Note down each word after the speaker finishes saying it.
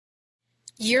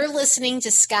You're listening to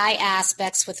Sky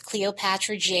Aspects with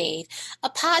Cleopatra Jade, a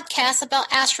podcast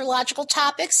about astrological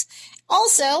topics,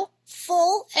 also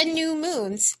full and new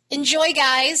moons. Enjoy,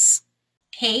 guys!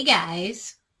 Hey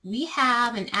guys, we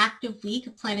have an active week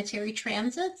of planetary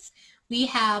transits. We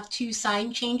have 2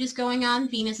 sign changes going on.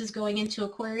 Venus is going into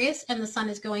Aquarius and the Sun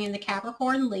is going into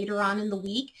Capricorn later on in the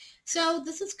week. So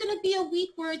this is going to be a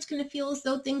week where it's going to feel as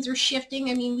though things are shifting.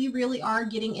 I mean, we really are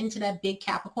getting into that big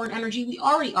Capricorn energy. We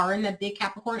already are in that big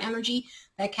Capricorn energy.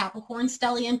 That Capricorn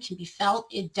stellium can be felt.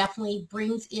 It definitely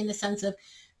brings in a sense of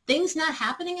things not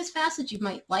happening as fast as you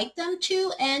might like them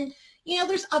to. And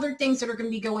there's other things that are going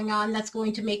to be going on that's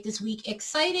going to make this week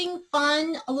exciting,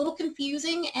 fun, a little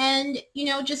confusing, and,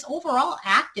 just overall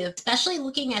active. Especially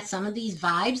looking at some of these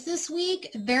vibes this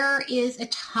week, there is a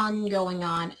ton going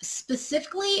on.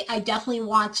 Specifically, I definitely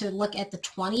want to look at the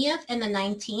 20th and the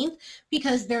 19th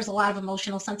because there's a lot of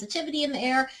emotional sensitivity in the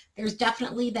air. There's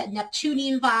definitely that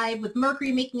Neptunian vibe with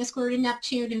Mercury making a square to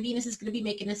Neptune, and Venus is going to be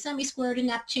making a semi-square to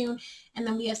Neptune. And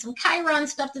then we have some Chiron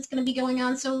stuff that's going to be going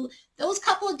on. So those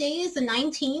couple of days, the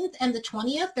 19th and the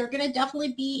 20th, they're going to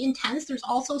definitely be intense. There's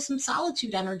also some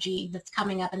solitude energy that's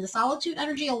coming up. And the solitude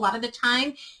energy, a lot of the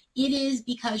time, it is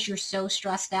because you're so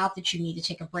stressed out that you need to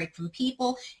take a break from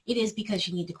people. It is because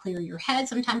you need to clear your head.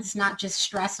 Sometimes it's not just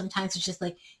stress. Sometimes it's just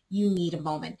like you need a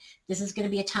moment. This is going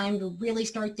to be a time to really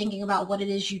start thinking about what it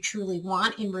is you truly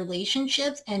want in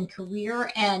relationships and career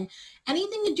and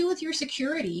anything to do with your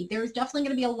security. There's definitely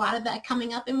going to be a lot of that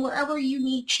coming up and wherever you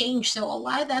need change. So a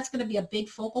lot of that's going to be a big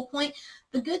focal point.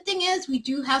 The good thing is we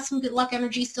do have some good luck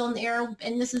energy still in the air,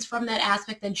 and this is from that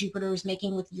aspect that Jupiter is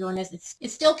making with Uranus.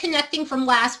 It's still connecting from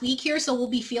last week here, so we'll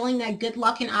be feeling that good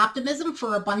luck and optimism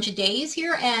for a bunch of days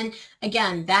here. And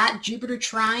again, that Jupiter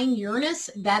trine Uranus,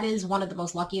 that is one of the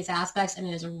most luckiest aspects, and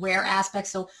it is a rare aspect.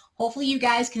 So hopefully you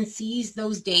guys can seize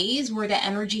those days where the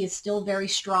energy is still very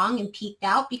strong and peaked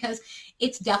out because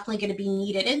it's definitely going to be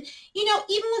needed. And,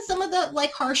 even with some of the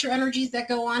harsher energies that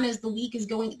go on as the week is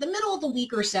going, the middle of the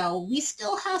week or so, we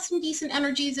still have some decent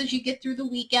energies as you get through the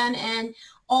weekend and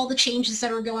all the changes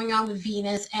that are going on with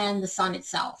Venus and the Sun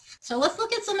itself. So let's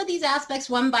look at some of these aspects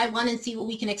one by one and see what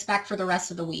we can expect for the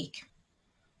rest of the week.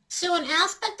 So an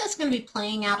aspect that's going to be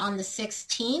playing out on the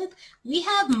 16th, we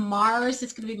have Mars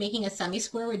that's going to be making a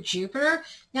semi-square with Jupiter.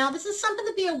 Now, this is something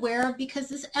to be aware of because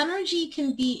this energy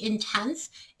can be intense.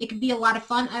 It can be a lot of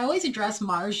fun. I always address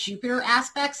Mars-Jupiter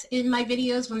aspects in my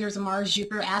videos when there's a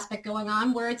Mars-Jupiter aspect going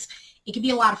on where it can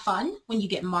be a lot of fun when you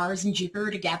get Mars and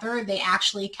Jupiter together. They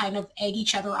actually kind of egg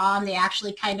each other on. They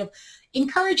actually kind of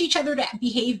encourage each other to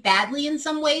behave badly in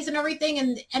some ways and everything.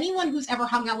 And anyone who's ever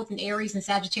hung out with an Aries and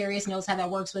Sagittarius knows how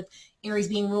that works with Aries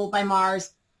being ruled by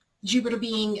Mars, Jupiter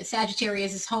being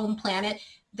Sagittarius' home planet.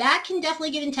 That can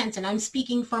definitely get intense. And I'm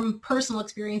speaking from personal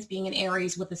experience being an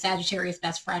Aries with a Sagittarius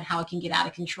best friend, how it can get out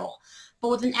of control. But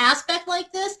with an aspect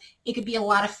like this, it could be a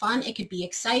lot of fun. It could be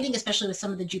exciting, especially with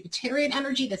some of the Jupiterian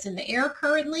energy that's in the air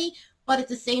currently. But at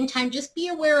the same time, just be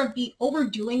aware of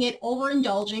overdoing it,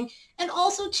 overindulging. And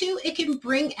also, too, it can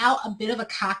bring out a bit of a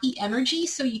cocky energy.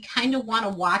 So you kind of want to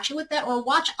watch it with that or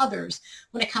watch others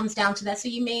when it comes down to that. So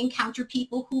you may encounter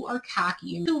people who are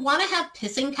cocky, who want to have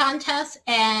pissing contests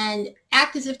and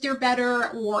act as if they're better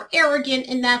or arrogant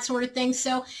and that sort of thing.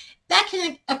 So that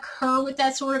can occur with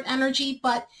that sort of energy.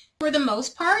 But for the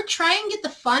most part, try and get the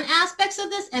fun aspects of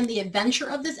this and the adventure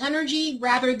of this energy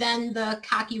rather than the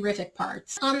cocky-rific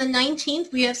parts. On the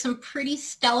 19th, we have some pretty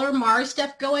stellar Mars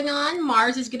stuff going on.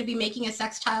 Mars is going to be making a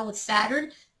sextile with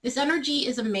Saturn. This energy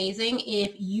is amazing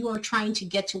if you are trying to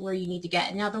get to where you need to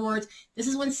get. In other words, this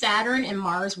is when Saturn and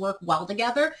Mars work well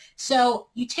together. So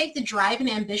you take the drive and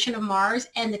ambition of Mars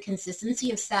and the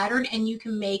consistency of Saturn, and you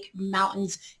can make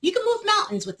mountains. You can move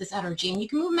mountains with this energy, and you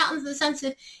can move mountains in the sense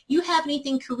if you have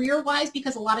anything career-wise,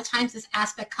 because a lot of times this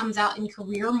aspect comes out in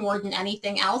career more than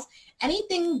anything else.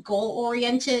 Anything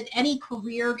goal-oriented, any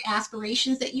career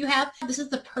aspirations that you have, this is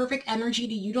the perfect energy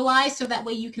to utilize so that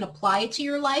way you can apply it to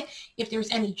your life. If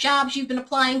there's any jobs you've been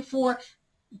applying for,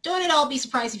 don't at all be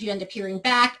surprised if you end up hearing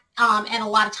back. And a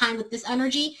lot of time with this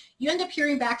energy, you end up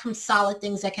hearing back from solid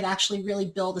things that could actually really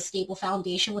build a stable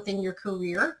foundation within your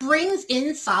career. Brings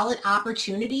in solid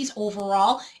opportunities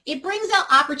overall. It brings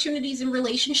out opportunities in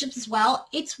relationships as well.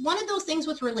 It's one of those things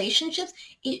with relationships,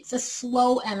 it's a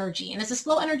slow energy. And it's a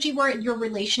slow energy where your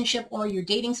relationship or your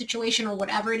dating situation or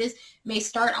whatever it is may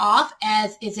start off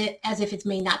as if it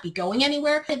may not be going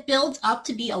anywhere. It builds up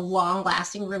to be a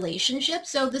long-lasting relationship.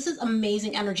 So this is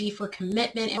amazing energy for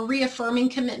commitment and reaffirming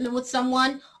commitment with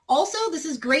someone. Also, this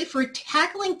is great for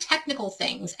tackling technical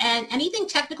things, and anything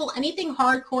technical, anything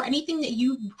hardcore, anything that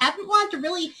you haven't wanted to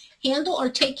really handle or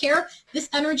take care of, this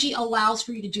energy allows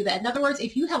for you to do that. In other words,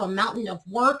 if you have a mountain of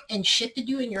work and shit to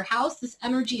do in your house, this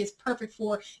energy is perfect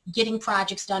for getting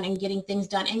projects done and getting things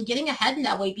done and getting ahead in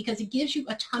that way, because it gives you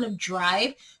a ton of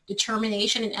drive,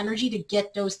 determination, and energy to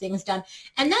get those things done.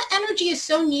 And that energy is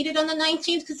so needed on the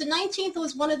 19th, because the 19th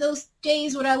was one of those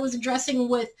days when I was addressing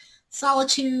with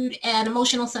solitude and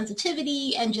emotional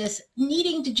sensitivity and just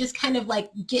needing to just kind of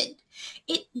like get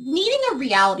it, needing a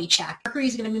reality check. Mercury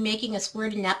is going to be making a square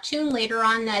to Neptune later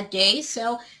on that day.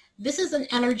 So this is an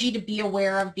energy to be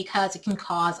aware of, because it can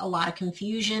cause a lot of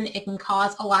confusion. It can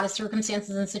cause a lot of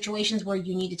circumstances and situations where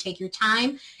you need to take your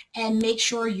time and make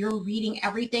sure you're reading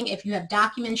everything. If you have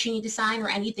documents you need to sign or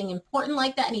anything important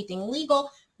like that, anything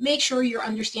legal, make sure you're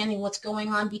understanding what's going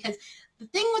on, because the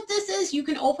thing with this is you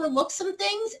can overlook some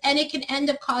things and it can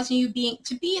end up causing you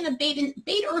to be in a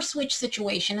bait or switch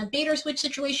situation. A bait or switch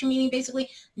situation meaning basically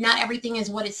not everything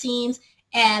is what it seems,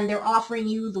 and they're offering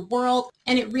you the world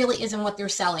and it really isn't what they're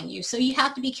selling you. So you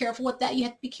have to be careful with that. You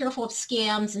have to be careful of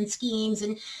scams and schemes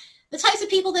and the types of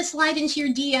people that slide into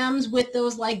your DMs with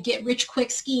those like get rich quick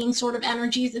scheme sort of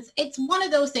energies. It's one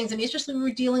of those things. I mean, especially when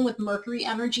we're dealing with Mercury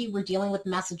energy, we're dealing with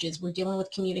messages, we're dealing with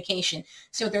communication.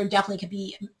 So there definitely could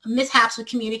be mishaps with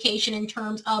communication in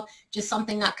terms of just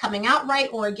something not coming out right,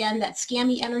 or again, that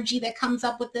scammy energy that comes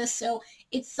up with this. So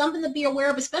it's something to be aware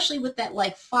of, especially with that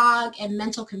like fog and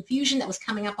mental confusion that was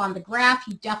coming up on the graph.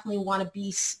 You definitely want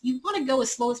to go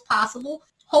as slow as possible.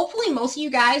 Hopefully most of you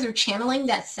guys are channeling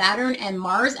that Saturn and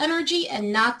Mars energy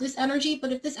and not this energy.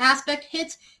 But if this aspect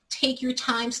hits, take your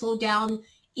time, slow down.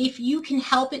 If you can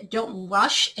help it, don't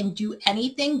rush and do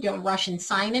anything. Don't rush and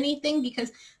sign anything,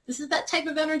 because this is that type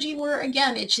of energy where,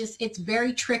 again, it's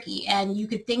very tricky. And you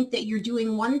could think that you're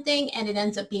doing one thing and it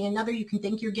ends up being another. You can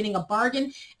think you're getting a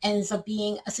bargain and it ends up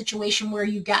being a situation where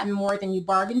you've gotten more than you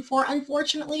bargained for,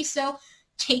 unfortunately. So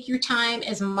take your time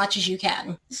as much as you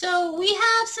can. So we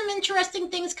have some interesting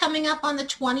things coming up on the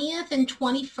 20th and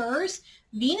 21st.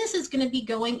 Venus is going to be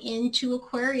going into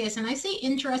Aquarius. And I say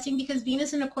interesting because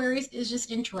Venus in Aquarius is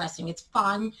just interesting. It's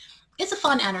fun. It's a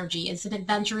fun energy. It's an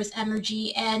adventurous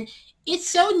energy. And it's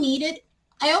so needed.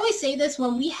 I always say this,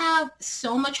 when we have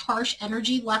so much harsh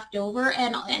energy left over,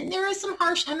 and there is some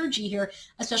harsh energy here,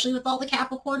 especially with all the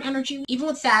Capricorn energy, even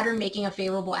with Saturn making a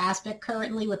favorable aspect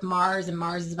currently with Mars, and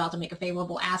Mars is about to make a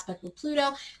favorable aspect with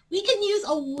Pluto, we can use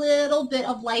a little bit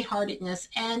of lightheartedness,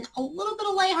 and a little bit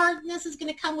of lightheartedness is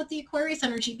going to come with the Aquarius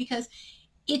energy because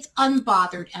it's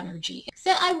unbothered energy.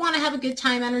 So I want to have a good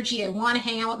time energy. I want to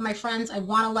hang out with my friends. I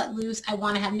want to let loose. I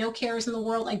want to have no cares in the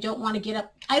world. I don't want to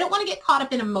get caught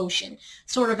up in emotion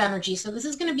sort of energy. So this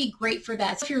is going to be great for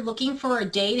that. So if you're looking for a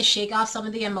day to shake off some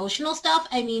of the emotional stuff,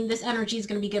 I mean, this energy is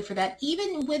going to be good for that.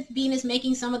 Even with Venus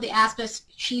making some of the aspects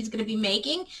she's going to be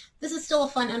making, this is still a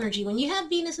fun energy. When you have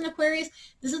Venus in Aquarius,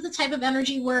 this is the type of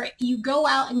energy where you go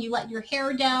out and you let your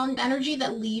hair down, energy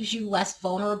that leaves you less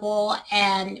vulnerable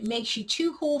and makes you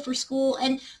too cool for school.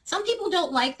 And some people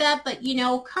don't like that, but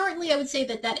currently I would say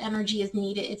that energy is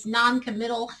needed. It's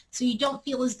non-committal, so you don't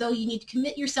feel as though you need to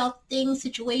commit yourself to things,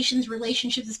 situations,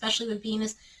 relationships, especially with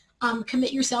Venus.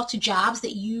 Commit yourself to jobs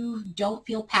that you don't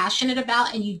feel passionate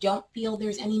about and you don't feel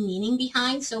there's any meaning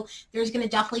behind. So there's going to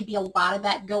definitely be a lot of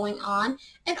that going on.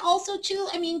 And also too,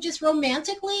 I mean, just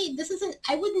romantically,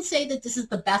 I wouldn't say that this is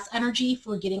the best energy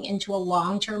for getting into a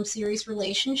long-term serious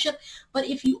relationship. But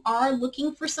if you are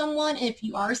looking for someone, if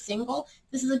you are single,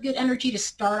 this is a good energy to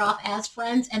start off as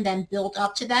friends and then build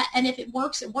up to that. And if it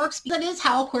works, it works. That is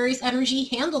how Aquarius energy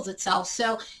handles itself.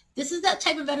 So this is that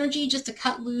type of energy just to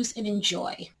cut loose and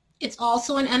enjoy. It's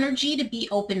also an energy to be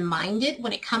open-minded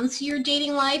when it comes to your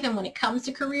dating life and when it comes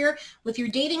to career. With your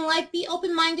dating life, be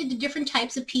open-minded to different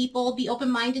types of people. Be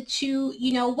open-minded to,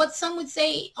 what some would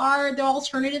say are the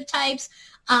alternative types,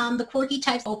 the quirky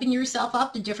types. Open yourself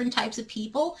up to different types of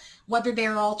people, whether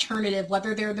they're alternative,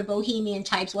 whether they're the bohemian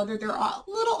types, whether they're a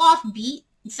little offbeat,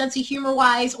 sense of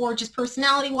humor-wise or just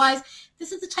personality-wise.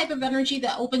 This is the type of energy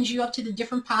that opens you up to the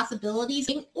different possibilities,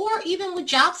 or even with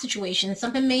job situations.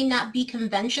 Something may not be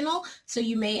conventional, so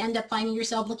you may end up finding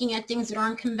yourself looking at things that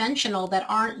aren't conventional, that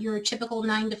aren't your typical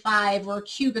 9-to-5 or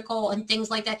cubicle and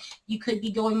things like that. You could be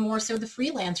going more so the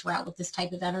freelance route with this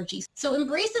type of energy. So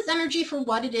embrace this energy for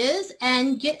what it is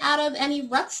and get out of any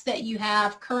ruts that you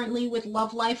have currently with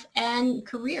love life and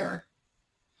career.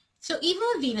 So even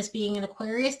with Venus being in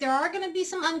Aquarius, there are going to be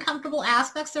some uncomfortable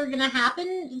aspects that are going to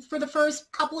happen for the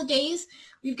first couple of days.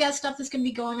 We've got stuff that's going to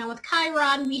be going on with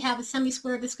Chiron. We have a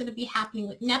semi-square that's going to be happening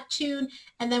with Neptune.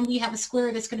 And then we have a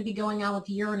square that's going to be going on with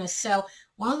Uranus. So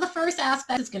One of the first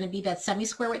aspects is going to be that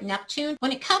semi-square with Neptune.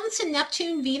 When it comes to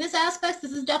Neptune-Venus aspects,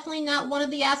 this is definitely not one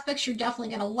of the aspects you're definitely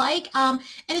going to like. And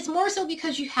it's more so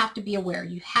because you have to be aware.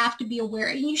 You have to be aware,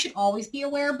 and you should always be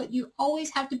aware, but you always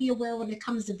have to be aware when it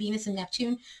comes to Venus and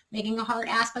Neptune making a hard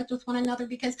aspect with one another,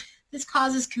 because this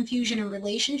causes confusion in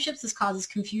relationships. This causes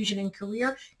confusion in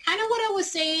career. Kind of what I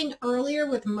was saying earlier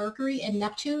with Mercury and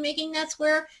Neptune making that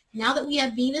square. Now that we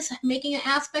have Venus making an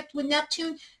aspect with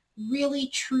Neptune, really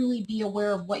truly be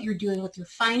aware of what you're doing with your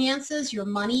finances, your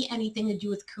money, anything to do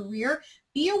with career.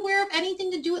 Be aware of anything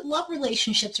to do with love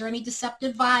relationships or any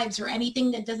deceptive vibes or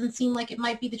anything that doesn't seem like it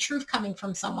might be the truth coming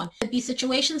from someone. There'd be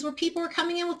situations where people are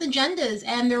coming in with agendas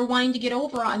and they're wanting to get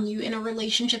over on you in a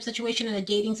relationship situation, in a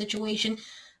dating situation.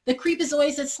 The creep is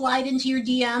always that slide into your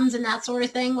DMs and that sort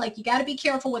of thing. Like, you got to be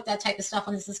careful with that type of stuff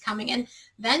when this is coming. And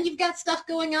then you've got stuff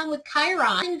going on with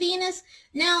Chiron and Venus.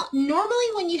 Now, normally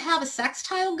when you have a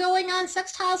sextile going on,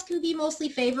 sextiles can be mostly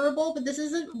favorable, but this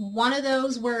isn't one of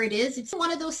those where it is. It's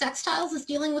one of those sextiles that's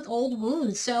dealing with old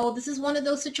wounds. So this is one of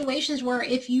those situations where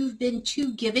if you've been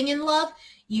too giving in love,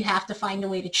 you have to find a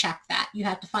way to check that. You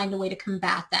have to find a way to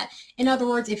combat that. In other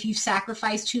words, if you've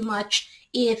sacrificed too much,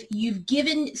 if you've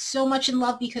given so much in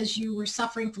love because you were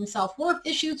suffering from self-worth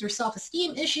issues or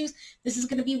self-esteem issues, this is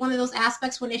going to be one of those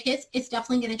aspects when it hits. It's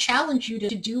definitely going to challenge you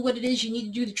to do what it is you need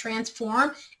to do to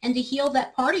transform and to heal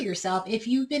that part of yourself. If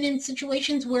you've been in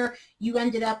situations where you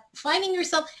ended up finding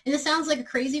yourself, and this sounds like a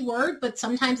crazy word, but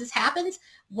sometimes this happens,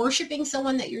 worshiping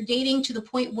someone that you're dating to the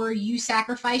point where you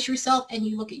sacrifice yourself and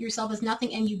you look at yourself as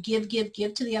nothing and you give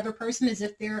to the other person as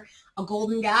if they're a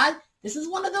golden god. This is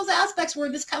one of those aspects where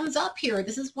this comes up here.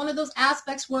 This is one of those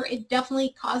aspects where it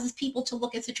definitely causes people to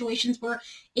look at situations where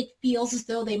it feels as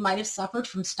though they might have suffered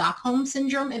from Stockholm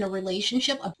syndrome in a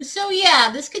relationship. So yeah,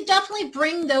 this could definitely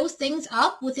bring those things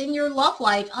up within your love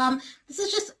life. This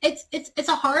is just, it's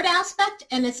a hard aspect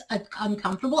and it's an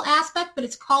uncomfortable aspect, but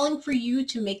it's calling for you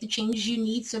to make the changes you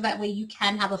need so that way you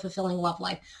can have a fulfilling love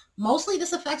life. Mostly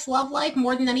this affects love life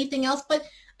more than anything else, but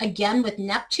again, with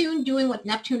Neptune doing what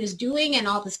Neptune is doing and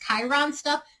all this Chiron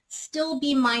stuff, still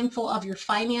be mindful of your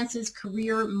finances,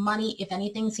 career, money. If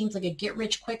anything seems like a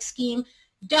get-rich-quick scheme,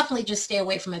 definitely just stay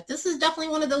away from it. This is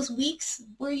definitely one of those weeks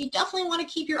where you definitely want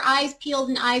to keep your eyes peeled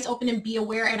and eyes open and be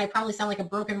aware. And I probably sound like a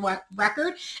broken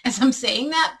record as I'm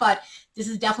saying that, but this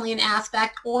is definitely an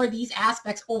aspect, or these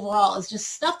aspects overall is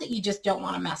just stuff that you just don't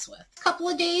want to mess with. A couple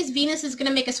of days, Venus is going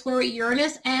to make a square with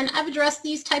Uranus, and I've addressed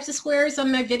these types of squares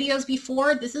on my videos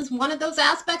before. This is one of those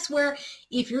aspects where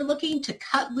if you're looking to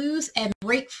cut loose and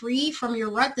break free from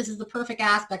your rut, this is the perfect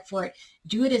aspect for it.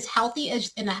 Do it as healthy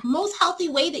as in the most healthy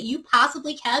way that you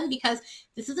possibly can, because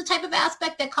this is the type of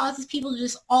aspect that causes people to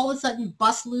just all of a sudden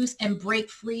bust loose and break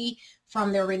free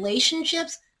from their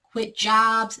relationships, quit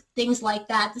jobs, things like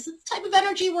that. This is the type of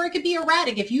energy where it could be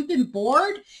erratic. If you've been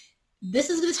bored, this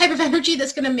is the type of energy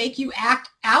that's going to make you act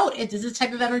out. This is the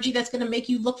type of energy that's going to make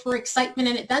you look for excitement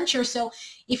and adventure. So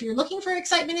if you're looking for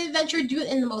excitement and adventure, do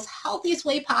it in the most healthiest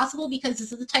way possible, because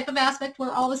this is the type of aspect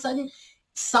where all of a sudden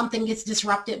something gets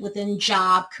disrupted within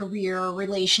job, career,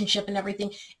 relationship, and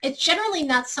everything. It's generally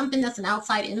not something that's an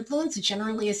outside influence. It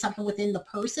generally is something within the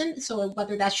person. So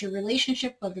whether that's your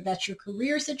relationship, whether that's your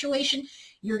career situation,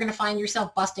 you're going to find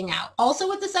yourself busting out. Also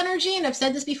with this energy, and I've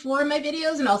said this before in my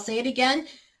videos, and I'll say it again,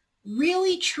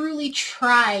 really, truly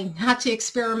try not to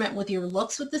experiment with your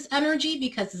looks with this energy,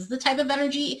 because this is the type of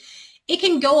energy it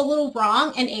can go a little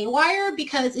wrong and awire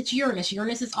because it's Uranus.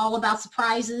 Uranus is all about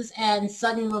surprises and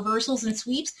sudden reversals and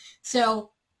sweeps. So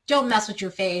don't mess with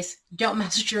your face. Don't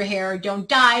mess with your hair. Don't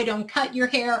dye. Don't cut your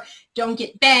hair. Don't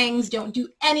get bangs. Don't do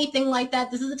anything like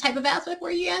that. This is the type of aspect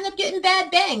where you end up getting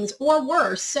bad bangs or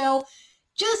worse. So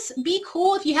just be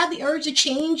cool. If you have the urge to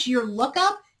change your look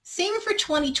up, save it for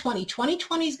 2020.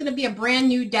 2020 is going to be a brand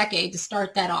new decade to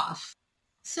start that off.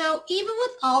 So even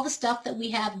with all the stuff that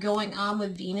we have going on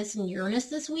with Venus and Uranus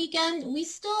this weekend, we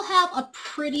still have a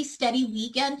pretty steady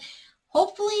weekend.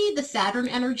 Hopefully the Saturn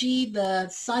energy, the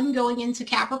sun going into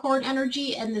Capricorn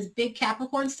energy, and this big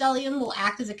Capricorn stellium will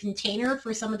act as a container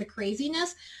for some of the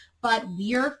craziness. But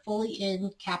we are fully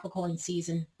in Capricorn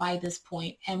season by this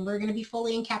point, and we're going to be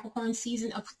fully in Capricorn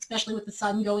season, especially with the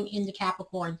sun going into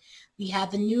Capricorn. We have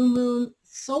the new moon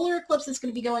solar eclipse that's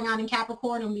going to be going on in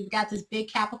Capricorn, and we've got this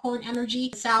big Capricorn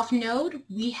energy. South Node,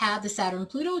 we have the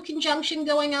Saturn-Pluto conjunction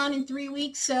going on in 3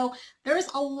 weeks, so there's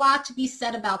a lot to be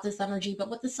said about this energy. But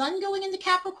with the sun going into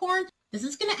Capricorn, this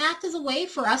is going to act as a way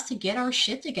for us to get our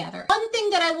shit together. One thing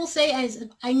that I will say is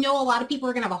I know a lot of people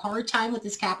are going to have a hard time with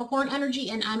this Capricorn energy,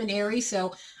 and I'm an Aries,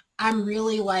 so I'm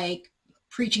really like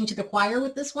preaching to the choir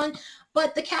with this one,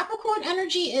 but the Capricorn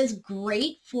energy is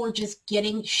great for just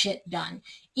getting shit done.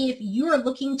 If you are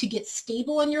looking to get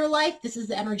stable in your life, this is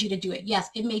the energy to do it. Yes,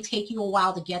 it may take you a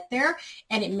while to get there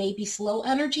and it may be slow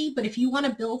energy, but if you want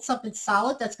to build something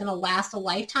solid that's going to last a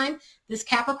lifetime, this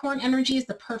Capricorn energy is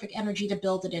the perfect energy to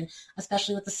build it in,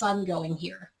 especially with the sun going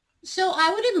here. So I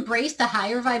would embrace the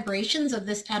higher vibrations of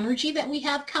this energy that we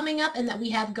have coming up and that we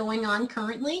have going on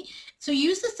currently. So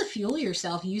use this to fuel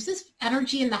yourself. Use this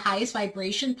energy in the highest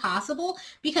vibration possible,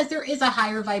 because there is a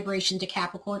higher vibration to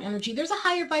Capricorn energy. There's a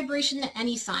higher vibration to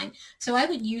any sign. So I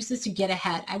would use this to get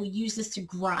ahead. I would use this to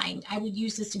grind. I would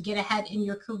use this to get ahead in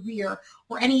your career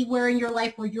or anywhere in your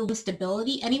life where you're with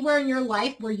stability, anywhere in your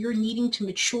life where you're needing to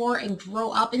mature and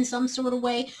grow up in some sort of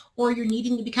way, or you're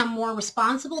needing to become more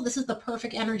responsible. This is the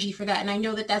perfect energy for that. And I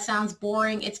know that that sounds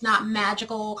boring. It's not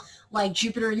magical like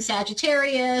Jupiter in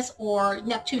Sagittarius or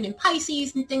Neptune in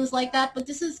Pisces and things like that, but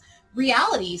this is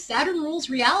reality. Saturn rules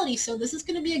reality. So this is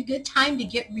going to be a good time to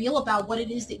get real about what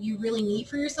it is that you really need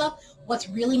for yourself, what's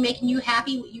really making you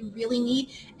happy, what you really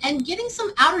need, and getting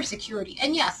some outer security.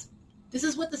 And yes, this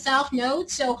is with the South Node.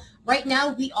 So right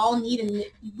now we all need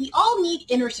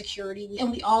inner security,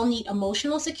 and we all need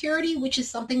emotional security, which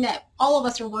is something that all of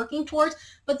us are working towards.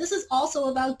 But this is also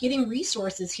about getting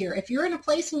resources here. If you're in a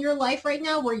place in your life right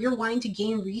now where you're wanting to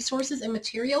gain resources and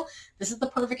material, this is the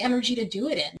perfect energy to do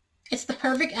it in. It's the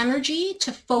perfect energy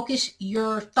to focus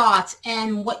your thoughts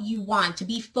and what you want, to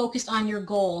be focused on your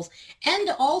goals, and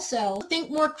also think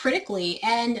more critically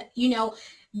and,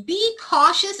 be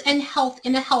cautious and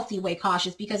in a healthy way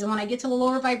cautious, because when I get to the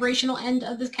lower vibrational end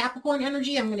of this Capricorn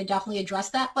energy, I'm going to definitely address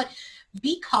that. But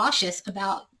be cautious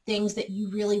about things that you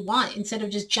really want. Instead of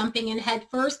just jumping in head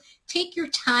first, take your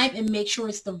time and make sure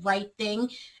it's the right thing.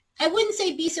 I wouldn't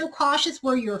say be so cautious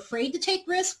where you're afraid to take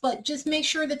risks, but just make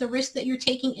sure that the risk that you're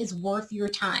taking is worth your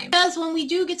time. Because when we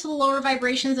do get to the lower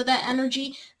vibrations of that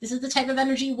energy, this is the type of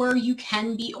energy where you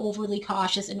can be overly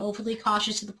cautious, and overly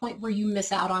cautious to the point where you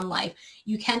miss out on life.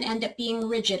 You can end up being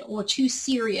rigid or too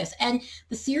serious. And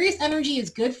the serious energy is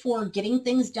good for getting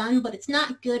things done, but it's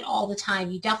not good all the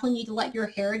time. You definitely need to let your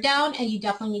hair down, and you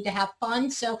definitely need to have fun.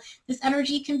 So this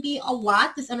energy can be a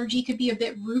lot. This energy could be a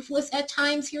bit ruthless at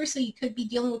times here. So you could be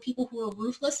dealing with people who are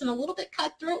ruthless and a little bit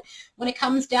cutthroat when it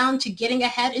comes down to getting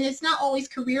ahead. And it's not always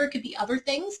career. It could be other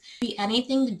things. It could be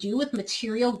anything to do with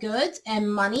material goods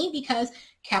and money, because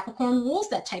Capricorn rules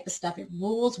that type of stuff. It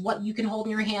rules what you can hold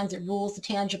in your hands. It rules the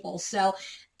tangible. So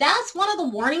that's one of the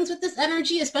warnings with this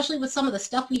energy, especially with some of the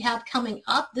stuff we have coming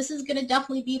up. This is going to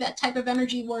definitely be that type of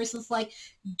energy where it's just like,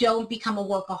 don't become a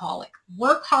workaholic.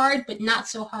 Work hard, but not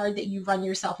so hard that you run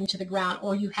yourself into the ground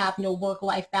or you have no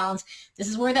work-life balance. This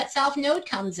is where that South Node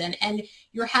comes in, and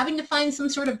you're having to find some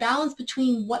sort of balance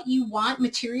between what you want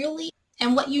materially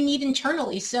and what you need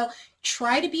internally. So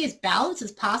try to be as balanced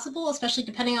as possible, especially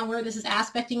depending on where this is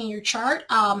aspecting in your chart.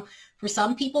 For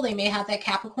some people, they may have that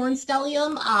Capricorn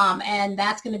stellium, and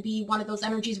that's going to be one of those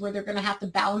energies where they're going to have to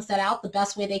balance that out the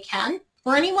best way they can.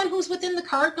 For anyone who's within the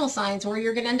cardinal signs, where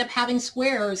you're going to end up having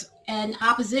squares and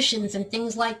oppositions and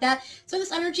things like that. So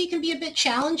this energy can be a bit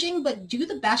challenging, but do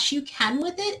the best you can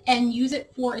with it and use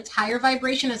it for its higher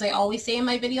vibration, as I always say in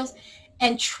my videos,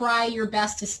 and try your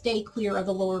best to stay clear of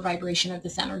the lower vibration of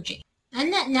this energy.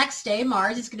 And that next day,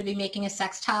 Mars is going to be making a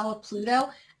sextile with Pluto.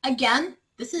 Again,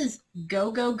 this is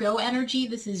go, go, go energy.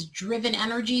 This is driven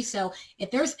energy. So if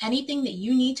there's anything that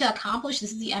you need to accomplish,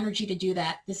 this is the energy to do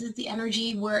that. This is the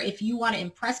energy where if you want to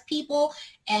impress people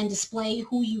and display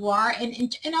who you are,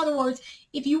 and in other words,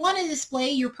 if you want to display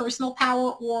your personal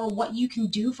power or what you can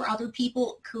do for other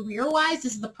people career-wise,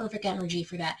 this is the perfect energy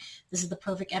for that. This is the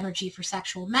perfect energy for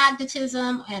sexual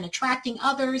magnetism and attracting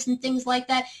others and things like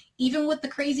that. Even with the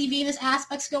crazy Venus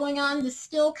aspects going on, this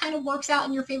still kind of works out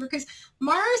in your favor because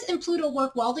Mars and Pluto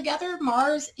work well together.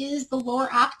 Mars is the lower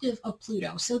octave of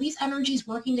Pluto. So these energies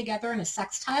working together in a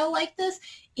sextile like this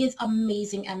is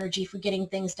amazing energy for getting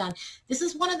things done. This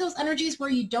is one of those energies where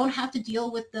you don't have to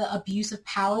deal with the abuse of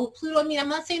power with Pluto. I mean, I'm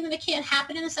not saying that it can't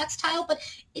happen in a sextile, but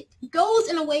it goes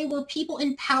in a way where people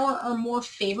in power are more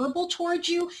favorable towards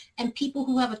you, and people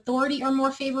who have authority are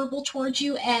more favorable towards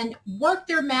you and work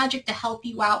their magic to help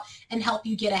you out and help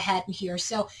you get ahead in here.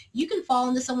 So you can fall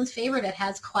into someone's favor that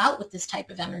has clout with this type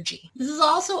of energy. This is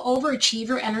also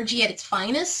overachiever energy at its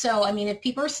finest. So, I mean, if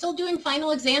people are still doing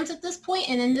final exams at this point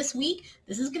and in this week,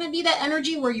 this is going to be that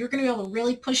energy where you're going to be able to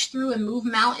really push through and move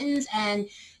mountains and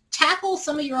tackle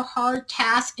some of your hard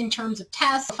tasks in terms of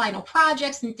tests, final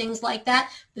projects, and things like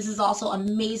that. This is also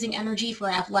amazing energy for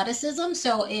athleticism.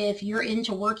 So if you're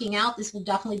into working out, this will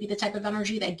definitely be the type of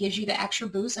energy that gives you the extra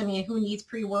boost. I mean, who needs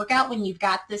pre-workout when you've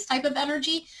got this type of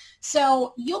energy?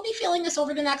 So you'll be feeling this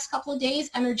over the next couple of days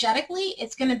energetically.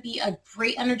 It's going to be a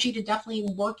great energy to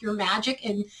definitely work your magic.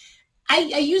 And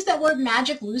I use that word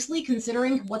magic loosely,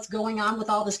 considering what's going on with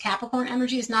all this Capricorn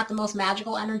energy. Is not the most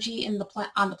magical energy on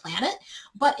the planet,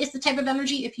 but it's the type of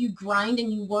energy, if you grind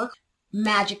and you work,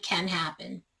 magic can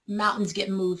happen. Mountains get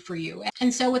moved for you.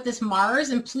 And so with this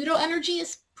Mars and Pluto energy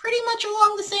is pretty much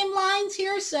along the same lines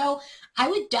here. So I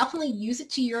would definitely use it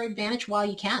to your advantage while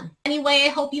you can. Anyway, I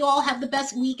hope you all have the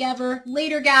best week ever.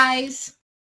 Later, guys.